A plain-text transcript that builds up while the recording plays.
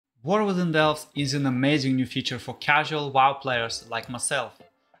War Within Delves is an amazing new feature for casual WoW players like myself.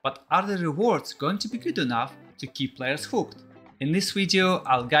 But are the rewards going to be good enough to keep players hooked? In this video,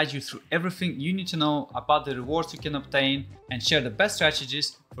 I'll guide you through everything you need to know about the rewards you can obtain and share the best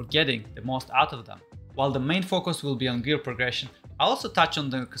strategies for getting the most out of them. While the main focus will be on gear progression, I'll also touch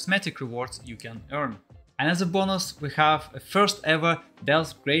on the cosmetic rewards you can earn. And as a bonus, we have a first ever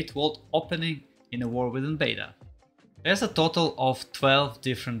Delves Great Vault opening in a War Within beta. There's a total of 12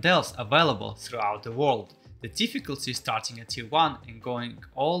 different delves available throughout the world, the difficulty starting at tier 1 and going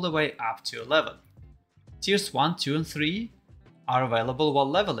all the way up to 11. Tiers 1, 2 and 3 are available while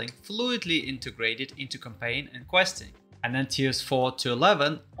leveling, fluidly integrated into campaign and questing. And then tiers 4 to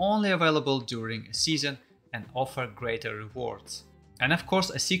 11 only available during a season and offer greater rewards. And of course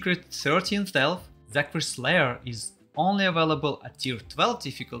a secret 13th delve, Zakvir's Lair, is only available at tier 12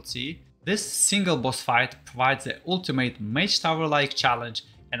 difficulty. This single boss fight provides the ultimate Mage Tower-like challenge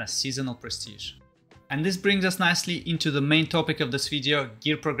and a seasonal prestige. And this brings us nicely into the main topic of this video,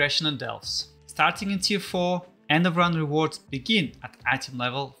 gear progression and delves. Starting in tier 4, end of run rewards begin at item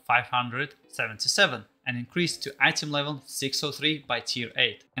level 577 and increase to item level 603 by tier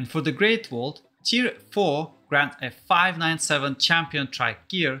 8. And for the Great Vault, tier 4 grant a 597 champion track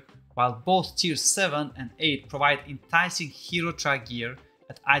gear, while both tier 7 and 8 provide enticing hero track gear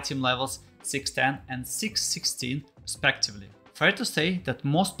at item levels 610 and 616 respectively. Fair to say that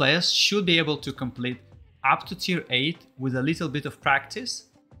most players should be able to complete up to tier 8 with a little bit of practice.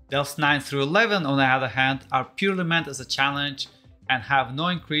 Delves 9 through 11 on the other hand are purely meant as a challenge and have no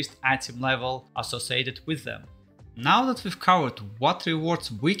increased item level associated with them. Now that we've covered what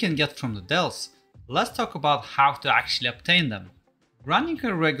rewards we can get from the delves, let's talk about how to actually obtain them. Running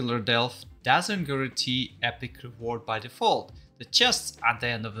a regular delve doesn't guarantee epic reward by default. The chests at the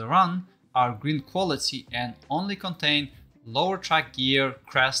end of the run are green quality and only contain lower track gear,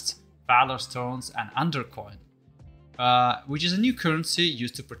 crests, valor stones and undercoin, which is a new currency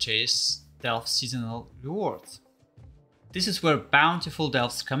used to purchase delve seasonal rewards. This is where Bountiful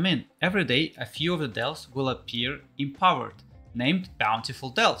Delves come in. Every day a few of the delves will appear empowered, named Bountiful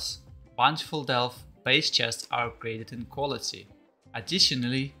Delves. Bountiful Delve base chests are upgraded in quality.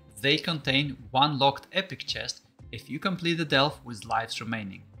 Additionally, they contain one locked epic chest if you complete the delve with lives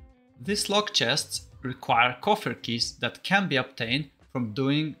remaining. These locked chests require coffer keys that can be obtained from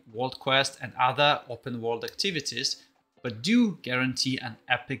doing world quests and other open world activities, but do guarantee an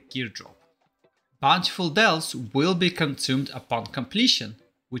epic gear drop. Bountiful delves will be consumed upon completion,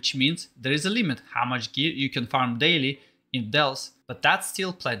 which means there is a limit how much gear you can farm daily in delves, but that's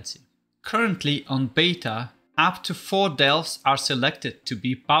still plenty. Currently on beta, up to 4 delves are selected to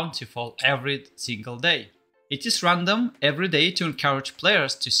be bountiful every single day. It is random every day to encourage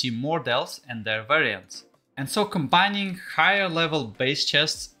players to see more delves and their variants. And so combining higher level base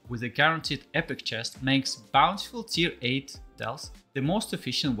chests with a guaranteed epic chest makes bountiful tier 8 delves the most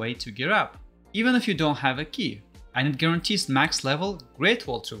efficient way to gear up, even if you don't have a key, and it guarantees max level Great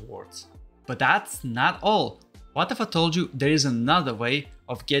Vault rewards. But that's not all. What if I told you there is another way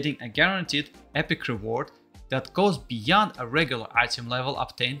of getting a guaranteed epic reward that goes beyond a regular item level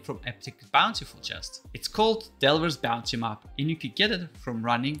obtained from epic bountiful chest? It's called Delver's Bounty Map, and you can get it from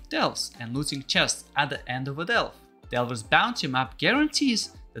running delves and looting chests at the end of a delve. Delver's Bounty Map guarantees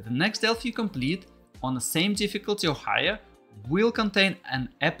that the next delve you complete on the same difficulty or higher will contain an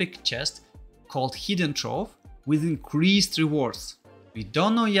epic chest called Hidden Trove with increased rewards. We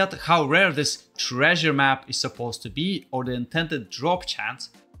don't know yet how rare this treasure map is supposed to be or the intended drop chance.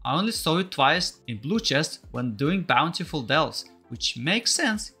 I only saw it twice in blue chest when doing bountiful delves, which makes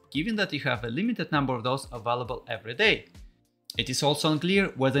sense given that you have a limited number of those available every day. It is also unclear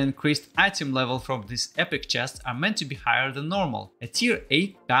whether increased item level from these epic chests are meant to be higher than normal. A tier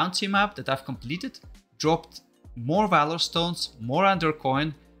 8 bounty map that I've completed dropped more valor stones, more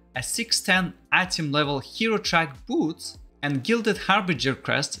undercoin, a 610 item level hero track boots and gilded harbinger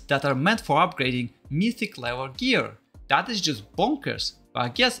crest that are meant for upgrading mythic level gear. That is just bonkers. But I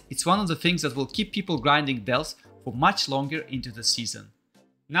guess it's one of the things that will keep people grinding delves for much longer into the season.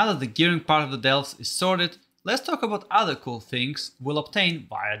 Now that the gearing part of the delves is sorted, let's talk about other cool things we'll obtain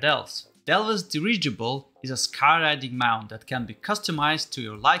via delves. Delves Dirigible is a skywriting mount that can be customized to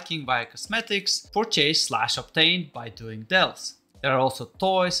your liking via cosmetics, purchased/obtained by doing delves. There are also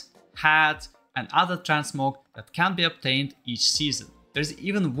toys, hats and other transmog that can be obtained each season. There's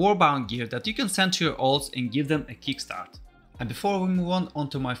even warbound gear that you can send to your alts and give them a kickstart. And before we move on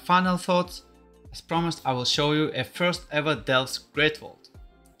to my final thoughts, as promised I will show you a first ever Delves Great Vault.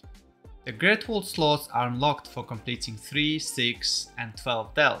 The Great Vault slots are unlocked for completing 3, 6 and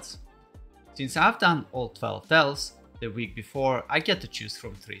 12 delves. Since I've done all 12 delves, the week before, I get to choose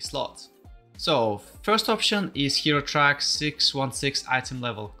from 3 slots. So first option is Hero Track 616 item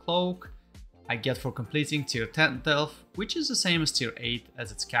level Cloak. I get for completing tier 10 Delve, which is the same as tier 8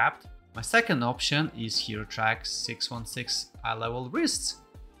 as it's capped. My second option is Hero Track 616 eye level Wrists,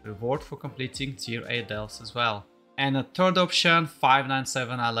 reward for completing tier 8 Delves as well. And a third option,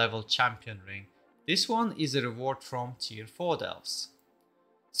 597 eye level Champion Ring. This one is a reward from tier 4 Delves.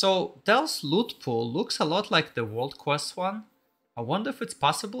 So Delve's loot pool looks a lot like the World Quest one. I wonder if it's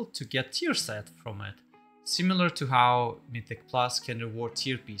possible to get tier set from it, similar to how Mythic Plus can reward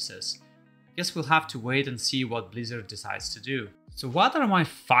tier pieces. I guess we'll have to wait and see what Blizzard decides to do. So what are my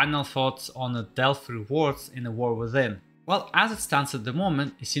final thoughts on the Delve rewards in the War Within? Well, as it stands at the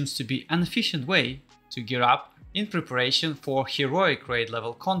moment, it seems to be an efficient way to gear up in preparation for heroic raid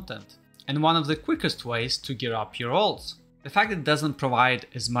level content, and one of the quickest ways to gear up your ults. The fact that it doesn't provide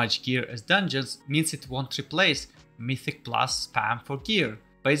as much gear as dungeons means it won't replace Mythic Plus spam for gear,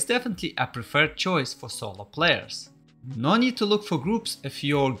 but it's definitely a preferred choice for solo players. No need to look for groups if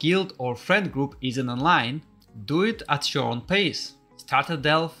your guild or friend group isn't online. Do it at your own pace. Start a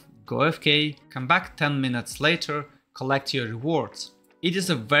Delve, go AFK, come back 10 minutes later, collect your rewards. It is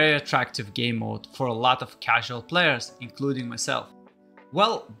a very attractive game mode for a lot of casual players, including myself.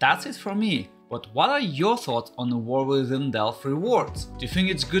 Well, that's it for me, but what are your thoughts on the War Within Delve rewards? Do you think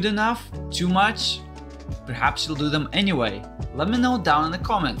it's good enough? Too much? Perhaps you'll do them anyway. Let me know down in the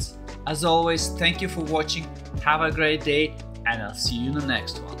comments. As always, thank you for watching, have a great day, and I'll see you in the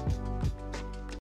next one.